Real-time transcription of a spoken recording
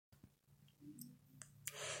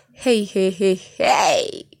Hey, hey, hey,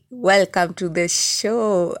 hey! Welcome to the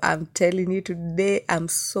show. I'm telling you today, I'm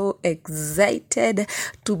so excited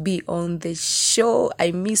to be on the show.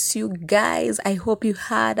 I miss you guys. I hope you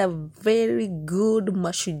had a very good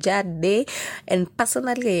Mashujaa day, and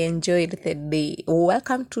personally, I enjoyed the day.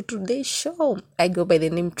 Welcome to today's show. I go by the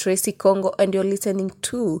name Tracy Congo, and you're listening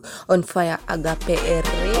to On Fire Agape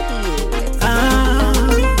Radio.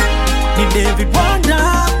 Ni David Wanda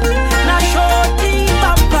na Shoti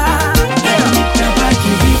Papa.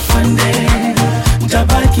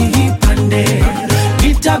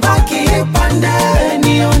 Nitabaki hipande,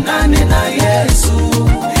 nionane na Yesu.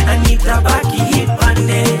 Nitabaki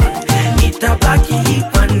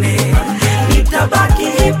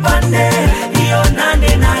hipande,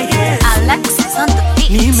 nionane na Yesu. Alexis on the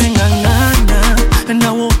beat. Nimeng'ang'ana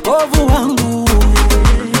na wokovu wangu,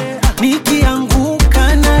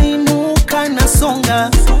 nikianguka nainuka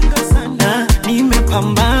nasonga sana.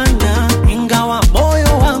 Nimepambana ingawa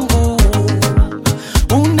moyo wangu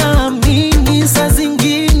unaamini, saa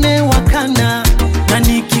zingine wakana, na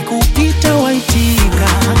nikikupita waitika,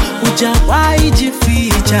 hujawahi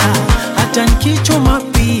jificha hata nikichoma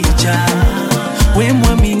picha. We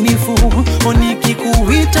mwaminifu,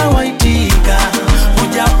 nikikuita waitika,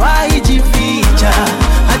 hujawahi jificha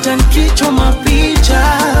hata nikichoma picha.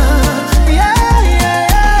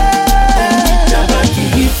 Nitabaki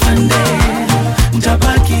hipande,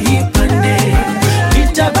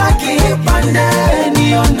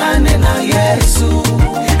 nionane na Yesu.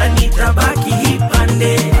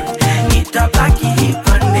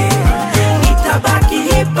 Nitabaki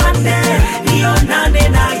hipande, nionane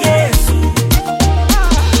na Yesu.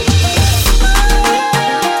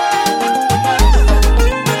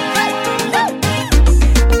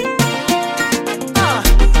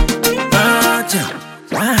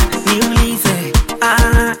 Niulize,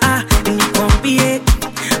 nikwambie,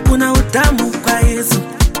 kuna utamu kwa Yesu,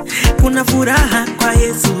 kuna furaha kwa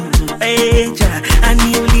Yesu.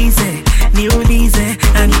 Niulize,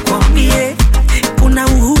 nikwambie, kuna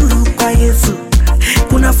uhuru kwa Yesu,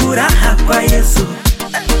 kuna furaha kwa Yesu.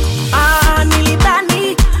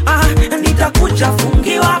 Nilidhani nitakuja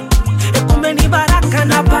fungiwa, kumbe ni baraka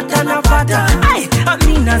napata.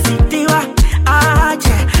 Amina zidiwa.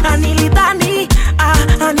 Nilidhani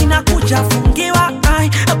ninakuja fungiwa,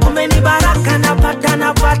 kumbe ni baraka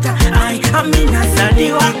napata. Amina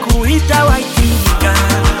zadiwa. Kuita waitika,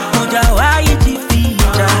 hujawahi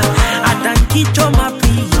jificha hata nikichoma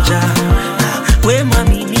picha. We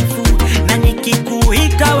mwaminifu, na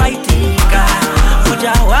nikikuita waitika,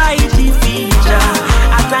 hujawahi jificha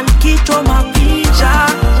hata nikichoma picha.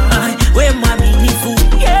 We mwaminifu,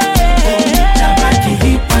 nitabaki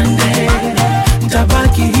hipande,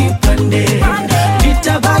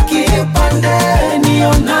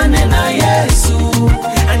 nionane na Yesu.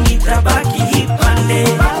 Nitabaki hipande,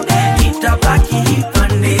 nionane na Yesu. Nitabaki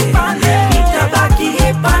hipande,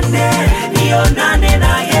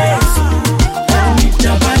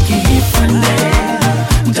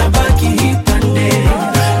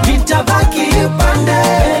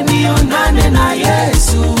 nionane na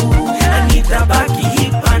Yesu.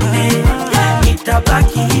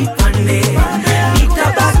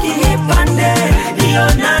 Nitabaki hipande,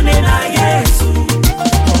 nionane na Yesu.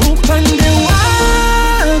 Upande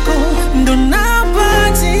wako ndo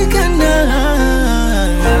napatikana,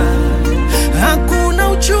 hakuna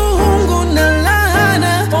uchungu na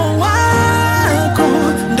laana. Wako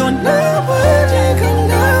ndo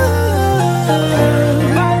napatikana.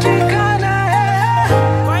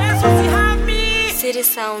 Kwa Yesu sihami. City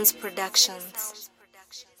Sounds Productions.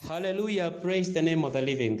 Hallelujah. Praise the name of the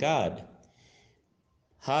living God.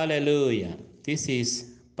 Hallelujah. This is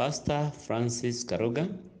Pastor Francis Karuga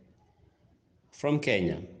from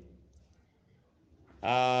Kenya.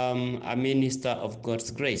 A minister of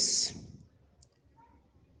God's grace.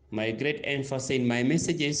 My great emphasis in my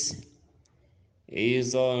messages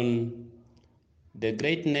is on the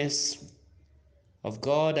greatness of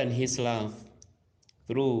God and His love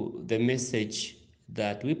through the message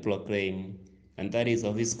that we proclaim, and that is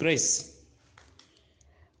of His grace.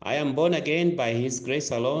 I am born again by His grace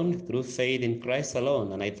alone, through faith in Christ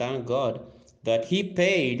alone, and I thank God that He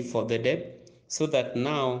paid for the debt, so that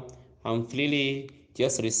now I'm freely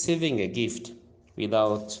just receiving a gift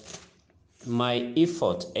without my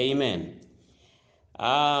effort. Amen.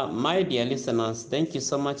 My dear listeners, thank you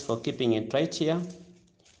so much for keeping it right here.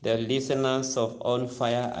 The listeners of On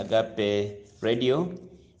Fire Agape Radio,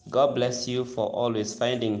 God bless you for always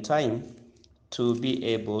finding time to be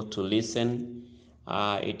able to listen.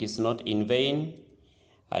 It is not in vain.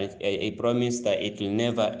 I promise that it will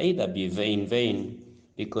never either be in vain,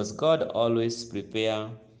 because God always prepare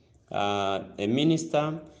a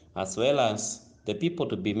minister as well as the people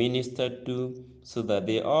to be ministered to, so that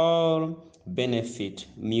they all benefit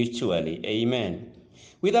mutually. Amen.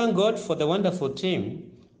 We thank God for the wonderful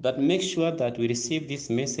team that makes sure that we receive this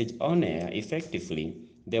message on air effectively,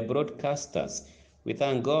 the broadcasters. We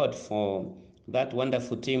thank God for that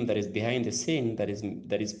wonderful team that is behind the scene, that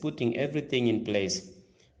is putting everything in place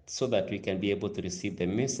so that we can be able to receive the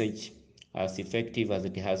message as effective as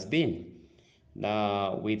it has been.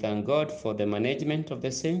 Now, we thank God for the management of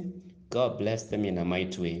the same. God bless them in a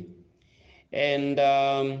mighty way. And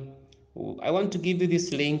I want to give you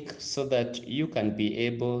this link so that you can be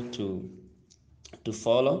able to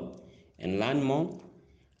follow and learn more,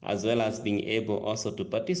 as well as being able also to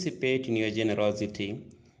participate in your generosity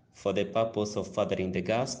for the purpose of furthering the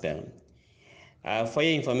gospel. For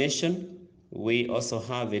your information, we also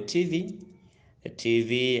have a TV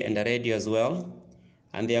and a radio as well.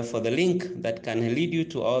 And therefore, the link that can lead you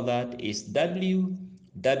to all that is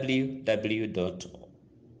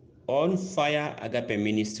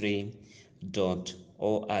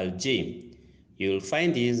www.onfireagapeministry.org. You'll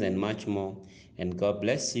find these and much more, and God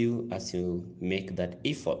bless you as you make that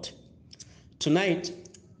effort. Tonight,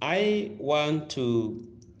 I want to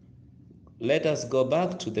let us go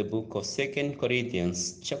back to the book of 2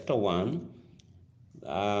 Corinthians chapter 1,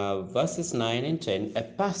 verses 9 and 10, a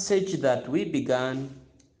passage that we began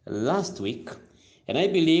last week. And I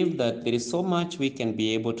believe that there is so much we can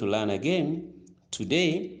be able to learn again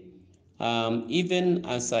today, even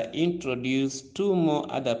as I introduce two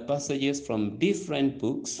more other passages from different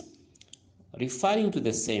books referring to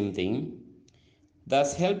the same thing,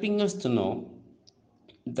 thus helping us to know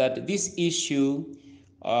that this issue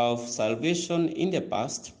of salvation in the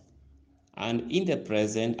past and in the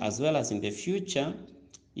present as well as in the future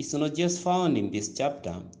is not just found in this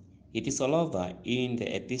chapter. It is all over in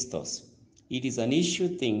the epistles. It is an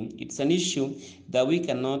issue thing. It's an issue that we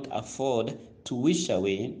cannot afford to wish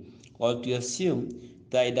away or to assume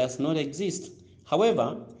that it does not exist.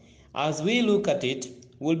 However, as we look at it,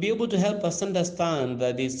 we'll be able to help us understand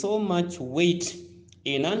that there's so much weight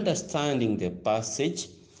in understanding the passage,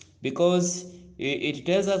 because it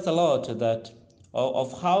tells us a lot that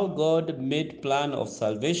of how God made plan of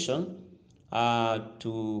salvation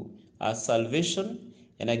to salvation,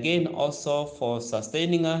 and again also for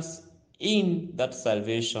sustaining us in that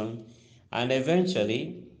salvation, and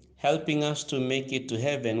eventually helping us to make it to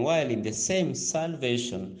heaven while in the same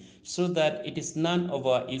salvation, so that it is none of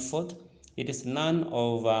our effort, it is none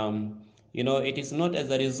of it is not as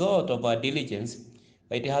a result of our diligence,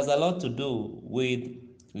 but it has a lot to do with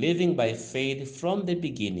living by faith from the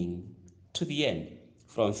beginning to the end,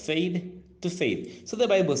 from faith to faith. So the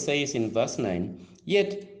Bible says in verse 9,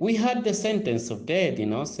 yet we had the sentence of death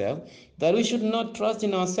in ourselves, that we should not trust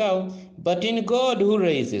in ourselves, but in God who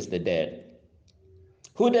raises the dead,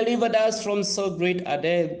 who delivered us from so great a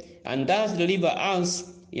death, and does deliver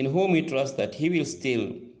us, in whom we trust that he will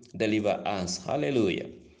still deliver us. Hallelujah.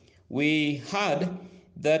 We heard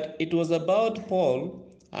that it was about Paul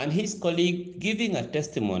and his colleague giving a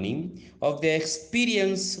testimony of their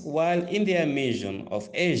experience while in their mission of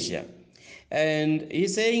Asia. And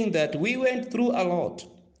he's saying that we went through a lot.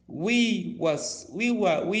 We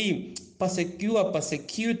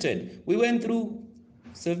persecuted. We went through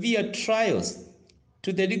severe trials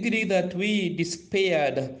to the degree that we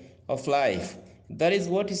despaired of life. That is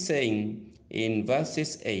what he's saying in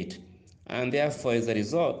verses 8. And therefore, as a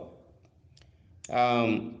result,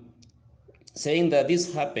 saying that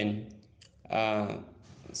this happened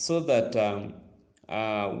so that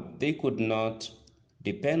they could not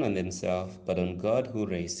depend on themselves, but on God who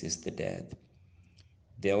raises the dead.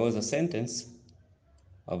 There was a sentence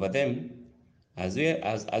over them, as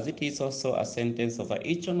it is also a sentence over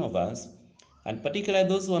each one of us, and particularly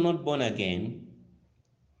those who are not born again.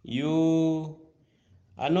 You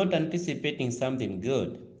are not anticipating something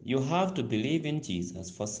good. You have to believe in Jesus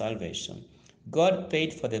for salvation. God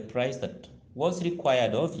paid for the price that was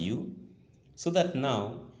required of you, so that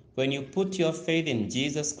now, when you put your faith in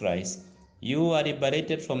Jesus Christ, you are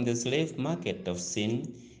liberated from the slave market of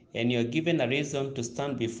sin, and you're given a reason to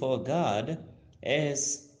stand before God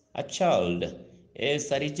as a child,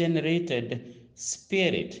 as a regenerated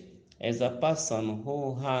spirit, as a person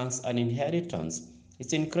who has an inheritance.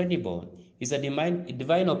 It's incredible. It's a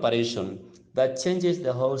divine operation that changes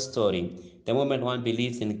the whole story the moment one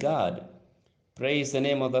believes in God. Praise the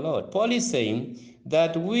name of the Lord. Paul is saying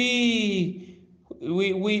that we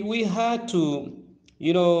had to,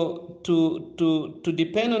 to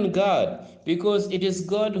depend on God, because it is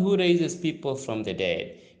God who raises people from the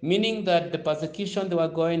dead. Meaning that the persecution they were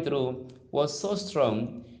going through was so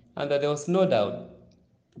strong, and that there was no doubt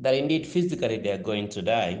that indeed physically they are going to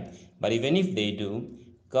die, but even if they do,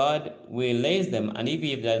 God will raise them, and if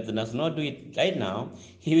He does not do it right now,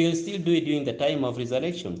 He will still do it during the time of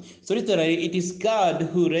resurrection. So literally, it is God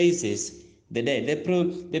who raises the dead.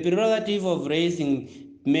 The prerogative of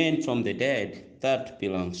raising men from the dead, that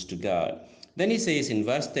belongs to God. Then He says in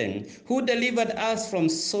verse 10, who delivered us from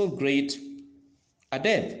so great a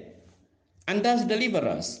death, and does deliver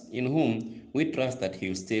us, in whom we trust that He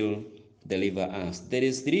will still deliver us. There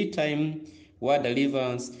is 3 times word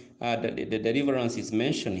deliverance. The deliverance is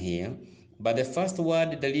mentioned here, but the first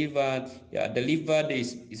word delivered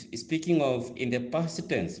is speaking of in the past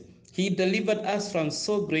tense. He delivered us from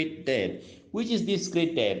so great death. Which is this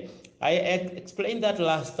great death? I explained that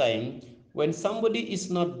last time. When somebody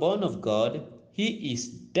is not born of God, he is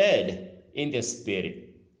dead in the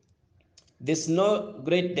spirit. There's no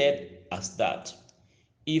great death as that.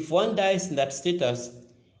 If one dies in that status,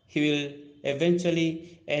 he will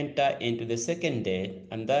eventually enter into the second death,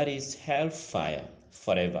 and that is hellfire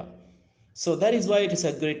forever. So that is why it is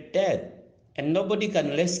a great death, and nobody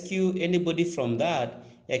can rescue anybody from that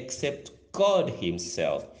except God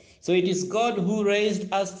Himself. So it is God who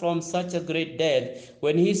raised us from such a great death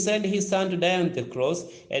when He sent His Son to die on the cross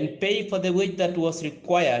and pay for the wage that was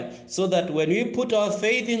required, so that when we put our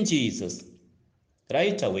faith in Jesus,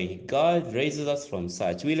 right away, God raises us from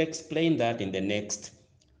such. We'll explain that in the next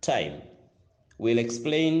time. We'll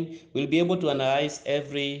be able to analyze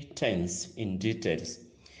every tense in details.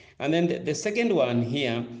 And then the second one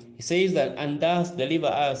here, he says that, and does deliver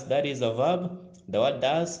us. That is a verb, the word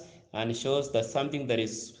does, and shows that something that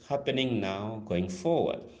is happening now going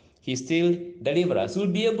forward. He still delivers us. We'll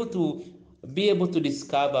be able to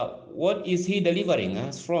discover what is He delivering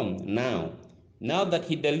us from now. Now that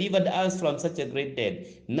He delivered us from such a great death,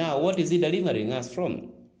 now what is He delivering us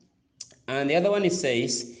from? And the other one, it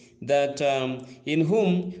says that in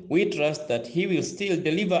whom we trust that He will still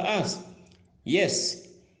deliver us. Yes,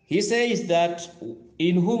 He says that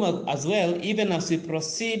in whom as well, even as we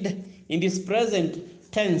proceed in this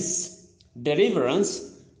present tense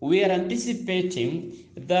deliverance, we are anticipating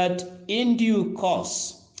that in due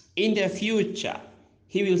course, in the future,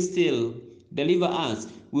 He will still deliver us.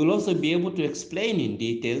 We'll also be able to explain in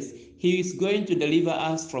details He is going to deliver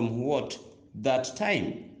us from what? That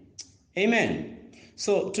time. Amen.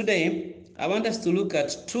 So today, I want us to look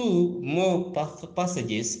at 2 more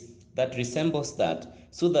passages that resembles that,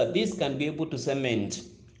 so that this can be able to cement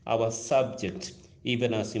our subject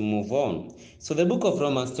even as we move on. So the book of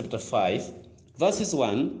Romans chapter 5, verses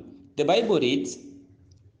 1, the Bible reads,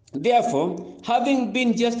 therefore, having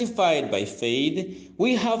been justified by faith,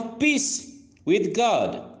 we have peace with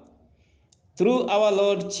God through our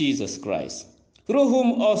Lord Jesus Christ, through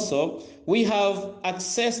whom also we have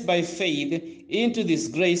access by faith into this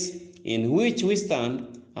grace in which we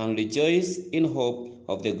stand and rejoice in hope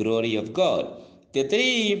of the glory of God. The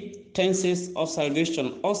 3 tenses of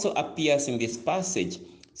salvation also appears in this passage.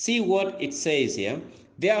 See what it says here.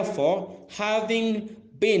 Therefore, having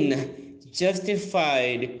been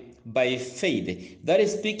justified by faith. That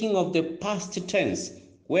is speaking of the past tense.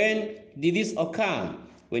 When did this occur?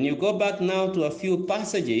 When you go back now to a few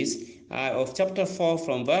passages of chapter 4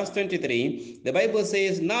 from verse 23, the Bible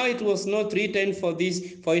says, now it was not written for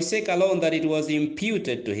his sake alone that it was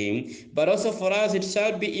imputed to him, but also for us it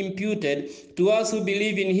shall be imputed to us who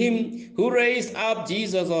believe in him who raised up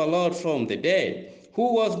Jesus our Lord from the dead,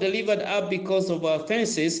 who was delivered up because of our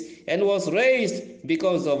offenses and was raised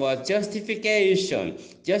because of our justification.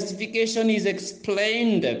 Justification is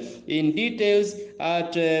explained in details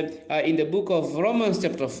in the book of Romans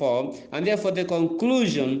chapter 4, and therefore the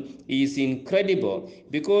conclusion is incredible,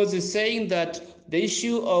 because it's saying that the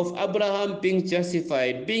issue of Abraham being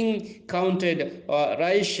justified, being counted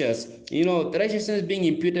righteous, the righteousness being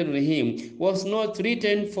imputed on him, was not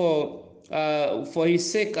written for his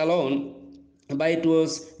sake alone, but it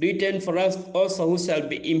was written for us also who shall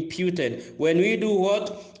be imputed. When we do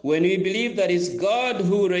what? When we believe that it's God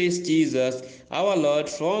who raised Jesus, our Lord,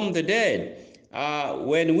 from the dead.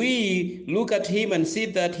 When we look at him and see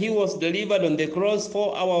that he was delivered on the cross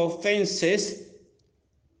for our offenses,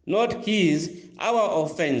 not his, our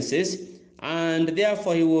offenses, and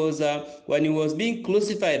therefore he was, when he was being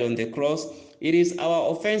crucified on the cross, it is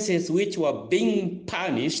our offenses which were being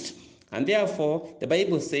punished, and therefore the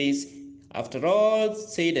Bible says, after all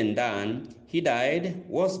said and done, he died,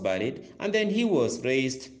 was buried, and then he was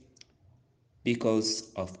raised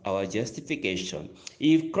because of our justification.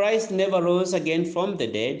 If Christ never rose again from the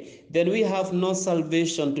dead, then we have no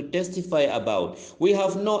salvation to testify about. We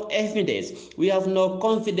have no evidence. We have no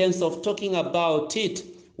confidence of talking about it.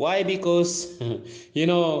 Why? Because,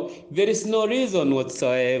 there is no reason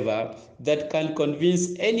whatsoever that can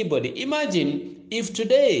convince anybody. Imagine if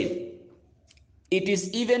today it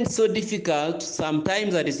is even so difficult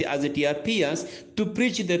sometimes as it appears to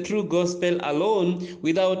preach the true gospel alone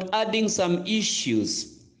without adding some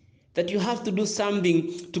issues, that you have to do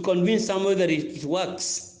something to convince somebody that it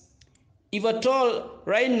works. If at all,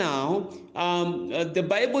 right now, the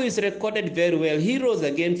Bible is recorded very well. He rose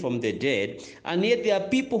again from the dead, and yet there are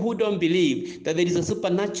people who don't believe that there is a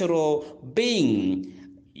supernatural being.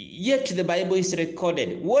 Yet the Bible is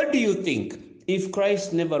recorded. What do you think? If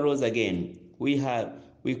Christ never rose again, we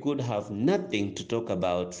could have nothing to talk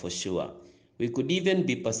about for sure. We could even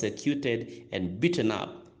be persecuted and beaten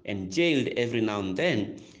up and jailed every now and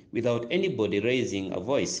then without anybody raising a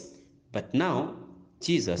voice. But now,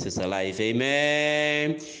 Jesus is alive.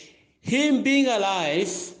 Amen. Him being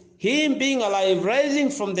alive, rising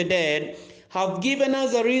from the dead, have given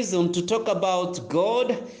us a reason to talk about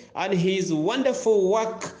God and his wonderful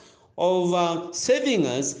work of saving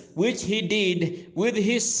us, which he did with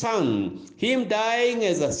his son, him dying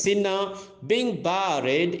as a sinner, being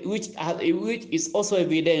buried, which is also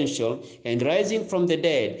evidential, and rising from the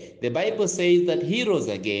dead. The Bible says that he rose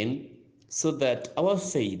again so that our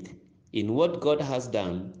faith in what God has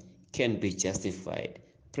done can be justified.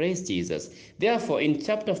 Praise Jesus. Therefore, in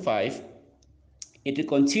chapter 5, it will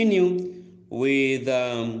continue with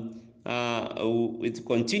it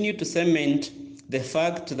continue to cement the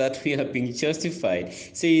fact that we have been justified.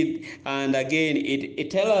 See, and again,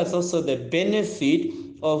 it tells us also the benefit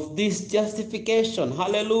of this justification.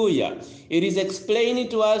 Hallelujah. It is explaining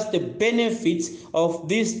to us the benefits of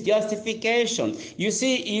this justification. You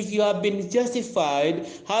see, if you have been justified,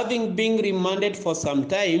 having been remanded for some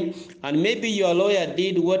time, and maybe your lawyer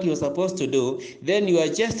did what he was supposed to do, then you are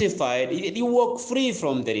justified. You walk free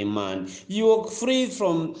from the remand. You walk free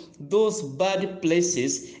from those bad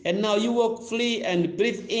places, and now you walk free and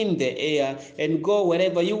breathe in the air and go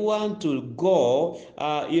wherever you want to go,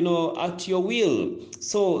 at your will.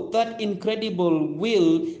 So that incredible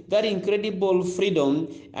will, that incredible freedom,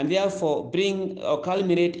 and therefore bring or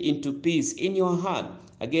culminate into peace in your heart.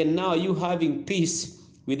 Again, now you having peace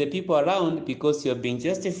with the people around because you are being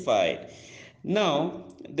justified. Now,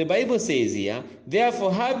 the Bible says here,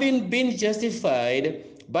 therefore, having been justified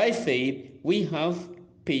by faith, we have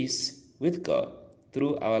peace with God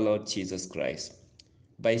through our Lord Jesus Christ.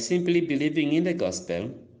 By simply believing in the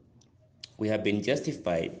gospel, we have been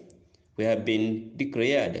justified. We have been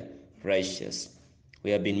declared righteous.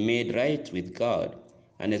 We have been made right with God.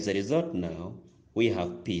 And as a result now, we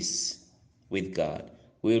have peace with God.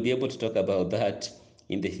 We will be able to talk about that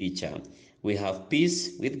in the future. We have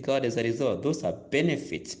peace with God as a result. Those are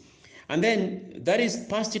benefits. And then that is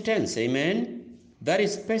past tense. Amen. That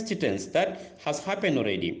is past tense. That has happened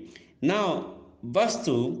already. Now, verse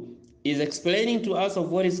 2 is explaining to us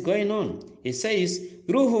of what is going on. It says,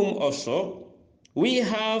 through whom also we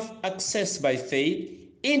have access by faith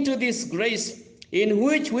into this grace in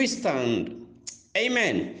which we stand.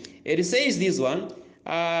 Amen. It says this one,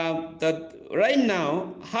 that right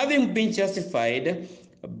now, having been justified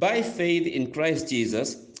by faith in Christ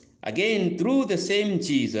Jesus, again, through the same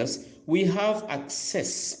Jesus, we have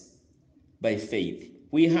access by faith.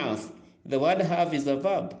 We have. The word have is a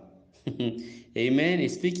verb. Amen.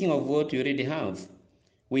 It's speaking of what we already have.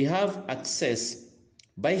 We have access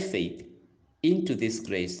by faith into this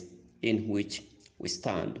grace in which we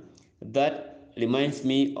stand. That reminds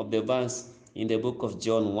me of the verse in the book of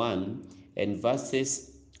John 1 and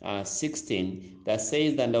verses 16 that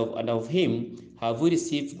says, and of him have we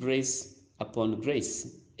received grace upon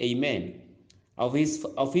grace. Amen. Of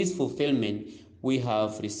his fulfillment, we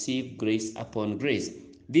have received grace upon grace.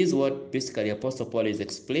 This is what basically Apostle Paul is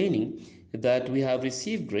explaining, that we have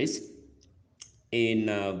received grace in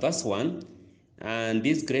verse 1, and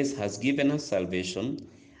this grace has given us salvation,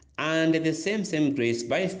 and the same grace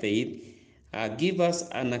by faith give us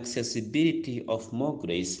an accessibility of more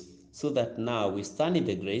grace, so that now we stand in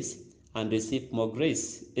the grace and receive more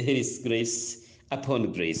grace. It is grace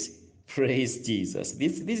upon grace. Praise Jesus.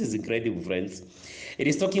 This is incredible, friends. It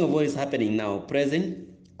is talking of what is happening now, present,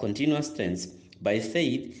 continuous tense. By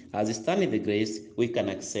faith, as we stand in the grace, we can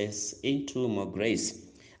access into more grace.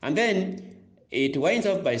 And then it winds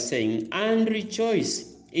up by saying, and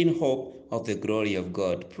rejoice in hope of the glory of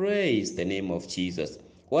God. Praise the name of Jesus.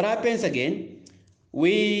 What happens again?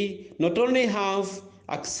 We not only have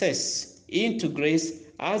access into grace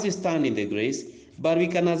as we stand in the grace, but we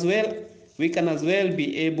can as well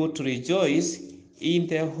be able to rejoice in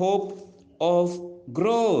the hope of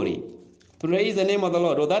glory. Praise the name of the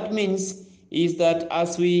Lord. What that means is that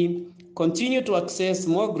as we continue to access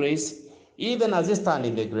more grace, even as we stand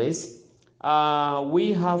in the grace,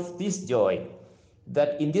 we have this joy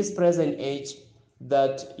that in this present age,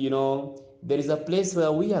 that there is a place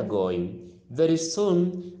where we are going. Very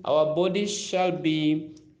soon, our bodies shall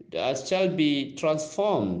be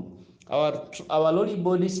transformed. Our lowly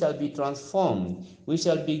bodies shall be transformed. We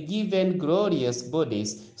shall be given glorious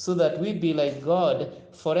bodies so that we be like God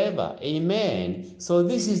forever. Amen. So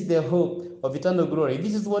this is the hope of eternal glory.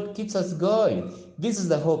 This is what keeps us going. This is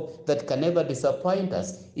the hope that can never disappoint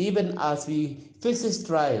us, even as we face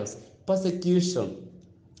trials, persecution,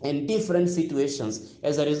 and different situations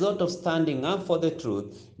as a result of standing up for the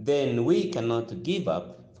truth. Then we cannot give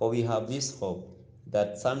up, for we have this hope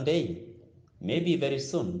that someday, maybe very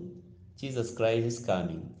soon, Jesus Christ is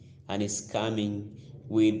coming, and is coming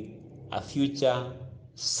with a future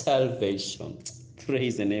salvation.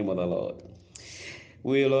 Praise the name of the Lord.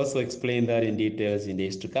 We'll also explain that in details in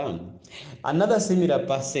days to come. Another similar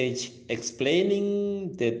passage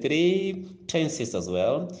explaining the three tenses as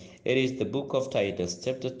well. It is the book of Titus,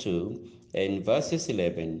 chapter 2, and verses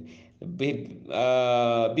 11.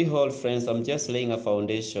 Behold, friends, I'm just laying a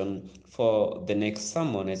foundation for the next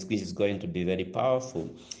sermon, which is going to be very powerful.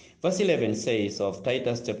 Verse 11 says of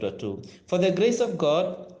Titus chapter 2, "For the grace of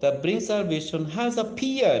God that brings salvation has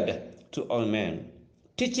appeared to all men,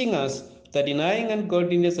 teaching us that denying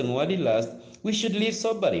ungodliness and worldly lust, we should live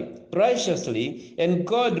soberly, righteously, and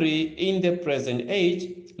godly in the present age,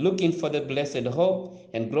 looking for the blessed hope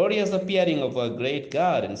and glorious appearing of our great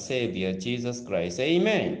God and Savior, Jesus Christ."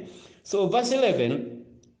 Amen. So verse 11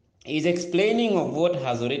 is explaining of what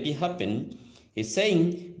has already happened. He's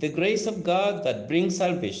saying the grace of God that brings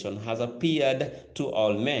salvation has appeared to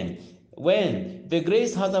all men. When the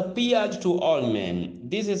grace has appeared to all men,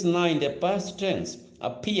 this is now in the past tense.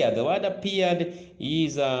 Appeared. The word appeared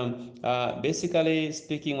is basically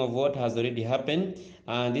speaking of what has already happened,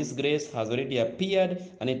 and this grace has already appeared,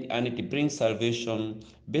 and it brings salvation.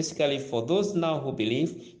 Basically, for those now who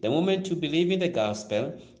believe, the moment you believe in the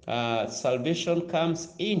gospel, salvation comes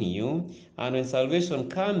in you, and when salvation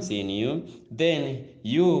comes in you, then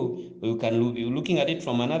you can looking at it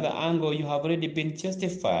from another angle. You have already been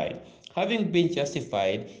justified. Having been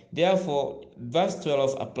justified, therefore, verse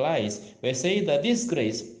 12 applies. We say that this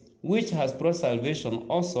grace, which has brought salvation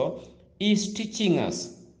also, is teaching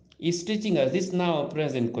us. This now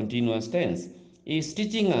present continuous tense. Is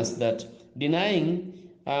teaching us that denying,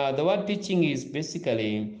 the word teaching is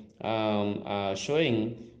basically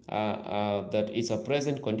showing that it's a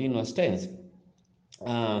present continuous tense.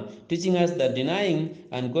 Teaching us that denying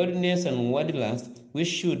ungodliness and worldly lust, we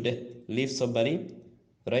should live soberly,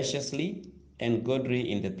 righteously, and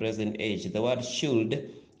godly in the present age. The word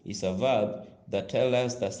should is a verb that tells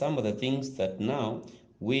us that some of the things that now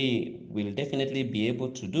we will definitely be able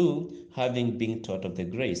to do, having been taught of the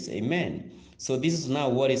grace. Amen. So this is now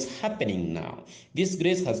what is happening now. This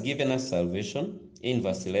grace has given us salvation in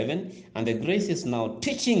verse 11, and the grace is now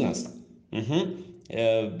teaching us.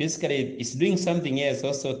 Basically, it's doing something else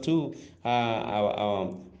also to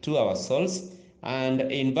our souls. And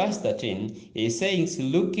in verse 13, it says,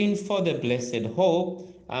 "Looking for the blessed hope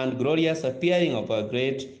and glorious appearing of our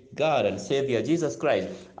great God and Savior Jesus Christ."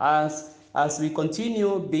 As we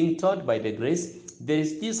continue being taught by the grace, there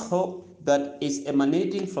is this hope that is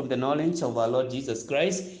emanating from the knowledge of our Lord Jesus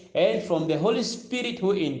Christ and from the Holy Spirit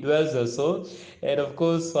who indwells us all. And of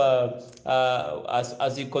course,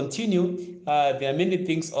 as we continue, there are many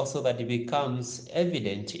things also that becomes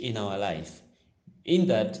evident in our life. In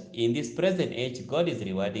that, in this present age, God is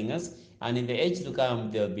rewarding us, and in the age to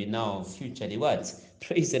come, there will be now future rewards.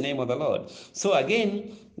 Praise the name of the Lord. So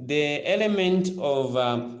again, the element of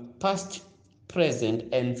past, present,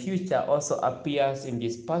 and future also appears in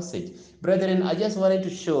this passage. Brethren, I just wanted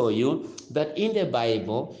to show you that in the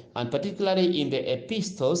Bible, and particularly in the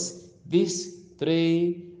epistles, these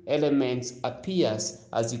three elements appears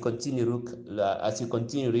as you continue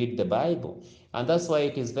read the Bible. And that's why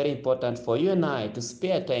it is very important for you and I to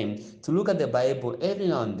spare time to look at the Bible every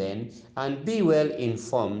now and then and be well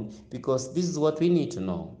informed, because this is what we need to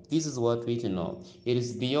know. This is what we need to know. It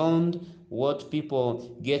is beyond what people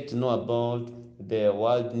get to know about the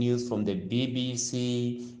world news from the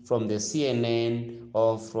BBC, from the CNN,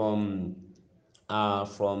 or from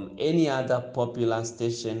any other popular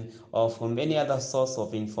station, or from any other source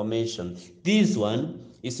of information. This one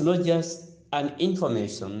is not just an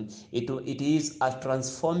information, it is a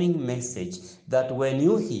transforming message that when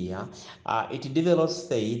you hear, it develops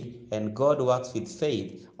faith, and God works with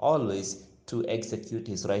faith always to execute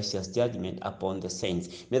his righteous judgment upon the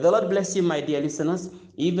saints. May the Lord bless you, my dear listeners,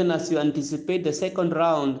 even as you anticipate the second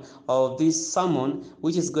round of this sermon,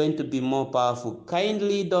 which is going to be more powerful.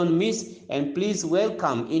 Kindly don't miss, and please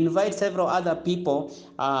welcome, invite several other people.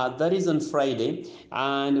 That is on Friday,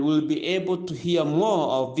 and we'll be able to hear more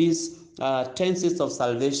of these tenses of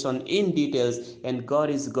salvation in details, and God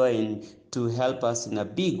is going to help us in a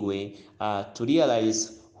big way to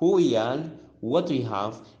realize who we are, what we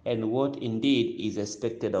have, and what indeed is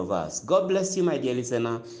expected of us. God bless you, my dear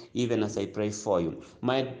listener, even as I pray for you.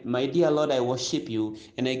 My dear Lord, I worship you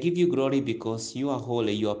and I give you glory because you are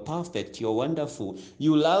holy, you are perfect, you are wonderful.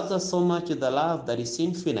 You love us so much with a love that is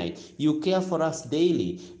infinite. You care for us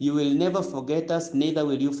daily. You will never forget us, neither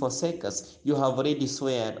will you forsake us. You have already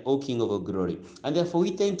sworn, O King of glory. And therefore we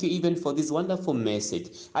thank you even for this wonderful message.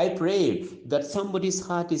 I pray that somebody's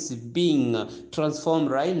heart is being transformed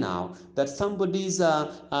right now, that somebody's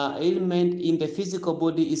ailment in the physical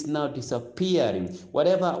body is now disappearing.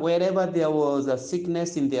 Wherever there was a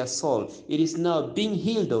sickness in their soul, it is now being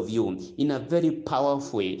healed of you in a very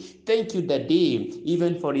powerful way. Thank you, Daddy,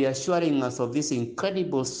 even for reassuring us of this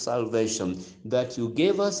incredible salvation that you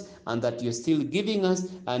gave us and that you're still giving us,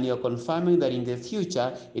 and you're confirming that in the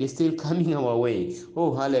future it is still coming our way.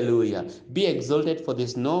 Oh, hallelujah. Be exalted, for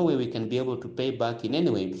there's no way we can be able to pay back in any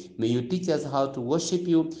way. May you teach us how to worship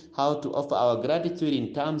you, how to offer our gratitude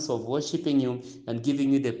in terms of worshiping you and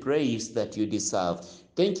giving you the praise that you deserve.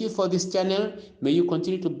 Thank you for this channel. May you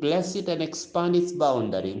continue to bless it and expand its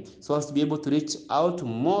boundary so as to be able to reach out to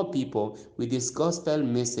more people with this gospel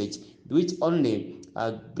message, which only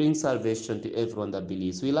brings salvation to everyone that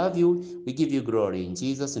believes. We love you. We give you glory. In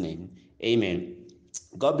Jesus' name, amen.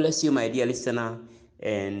 God bless you, my dear listener,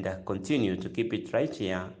 and continue to keep it right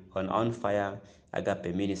here on Fire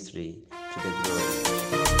Agape Ministry to the glory.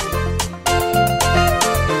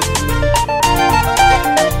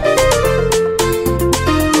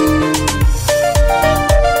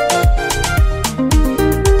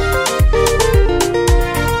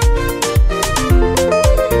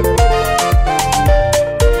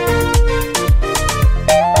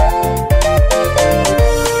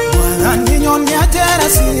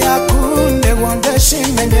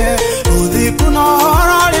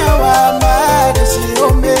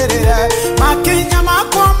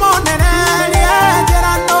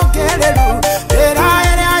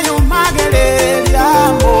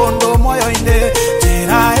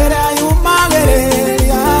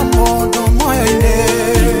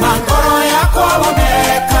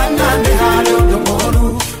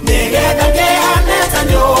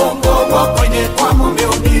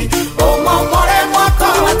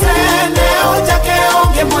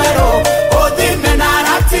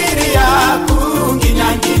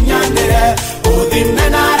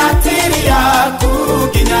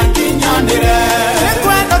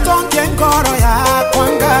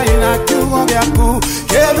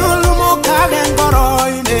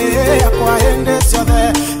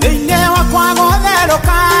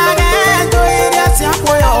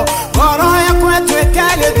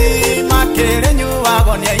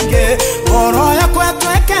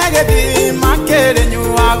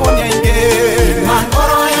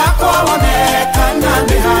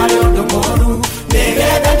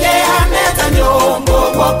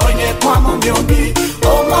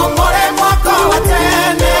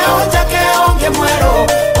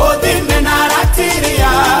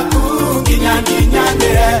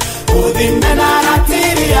 Udhime na